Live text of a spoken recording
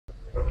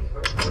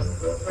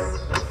Hello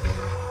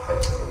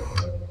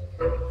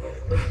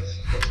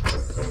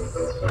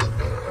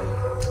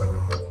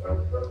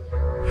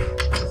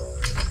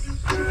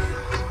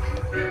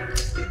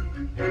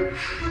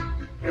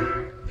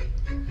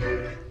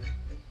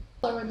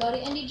everybody,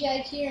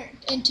 NDJAG here,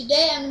 and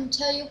today I'm going to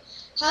tell you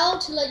how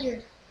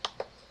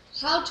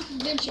to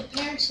convince your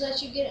parents to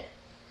let you get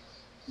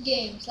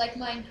games like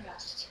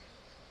Minecraft.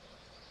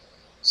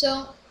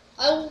 So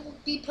I will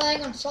be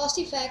playing on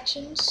Frosty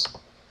Factions,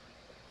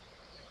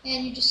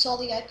 and you just saw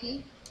the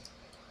IP.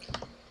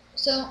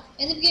 So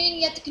in the beginning,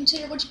 you have to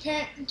consider which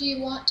parent do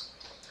you want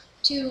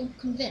to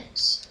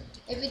convince.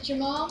 If it's your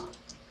mom,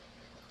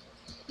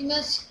 you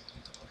must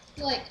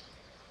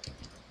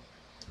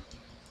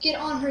get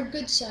on her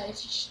good side.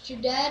 If it's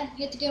your dad,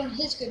 you have to get on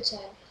his good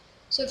side.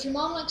 So if your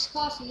mom likes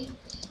coffee,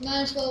 you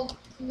might as well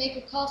make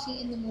her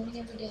coffee in the morning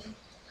every day.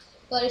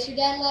 But if your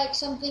dad likes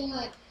something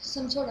like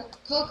some sort of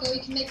cocoa,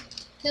 you can make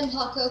him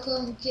hot cocoa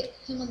and get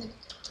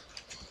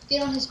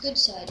on his good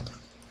side.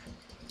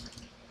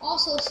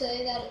 Also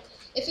say that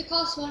if it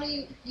costs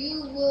money,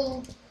 you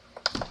will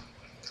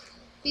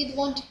be the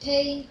one to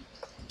pay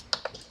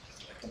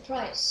the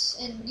price,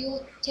 and you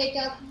will take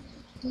out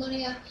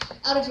money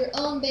out of your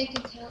own bank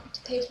account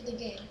to pay for the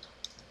game.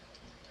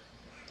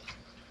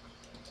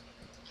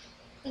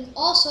 And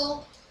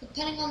also,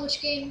 depending on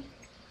which game,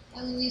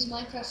 I'm going to use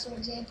Minecraft for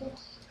example,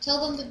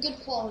 tell them the good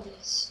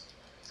qualities.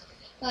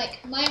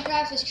 Like,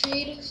 Minecraft is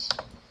creative,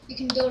 you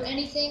can build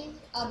anything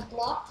out of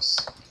blocks,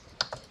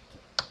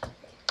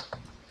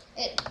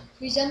 it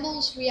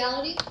resembles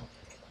reality,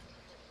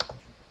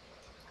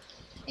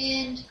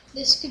 and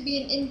this could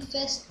be an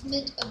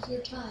investment of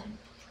your time.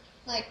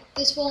 Like,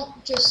 this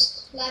won't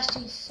just last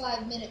you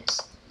 5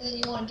 minutes and then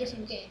you want a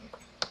different game.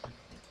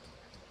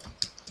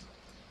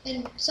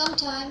 And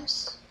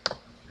sometimes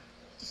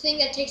the thing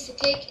that takes the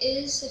cake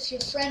is if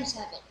your friends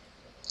have it.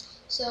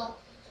 So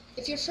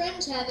if your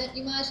friends have it,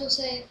 you might as well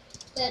say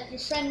that your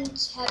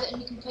friends have it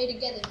and you can play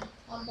together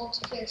on a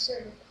multiplayer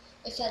server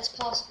if that's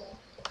possible.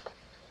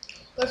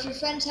 But if your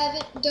friends have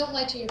it, don't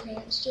lie to your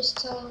parents. Just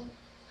tell them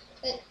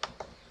that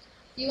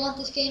you want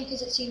this game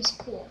because it seems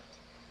cool.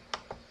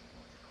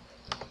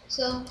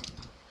 So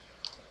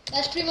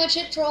that's pretty much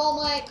it for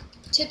all my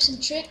tips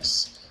and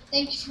tricks.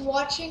 Thank you for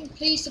watching.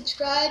 Please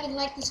subscribe and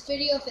like this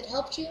video if it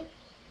helped you.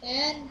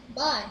 And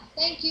bye.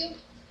 Thank you.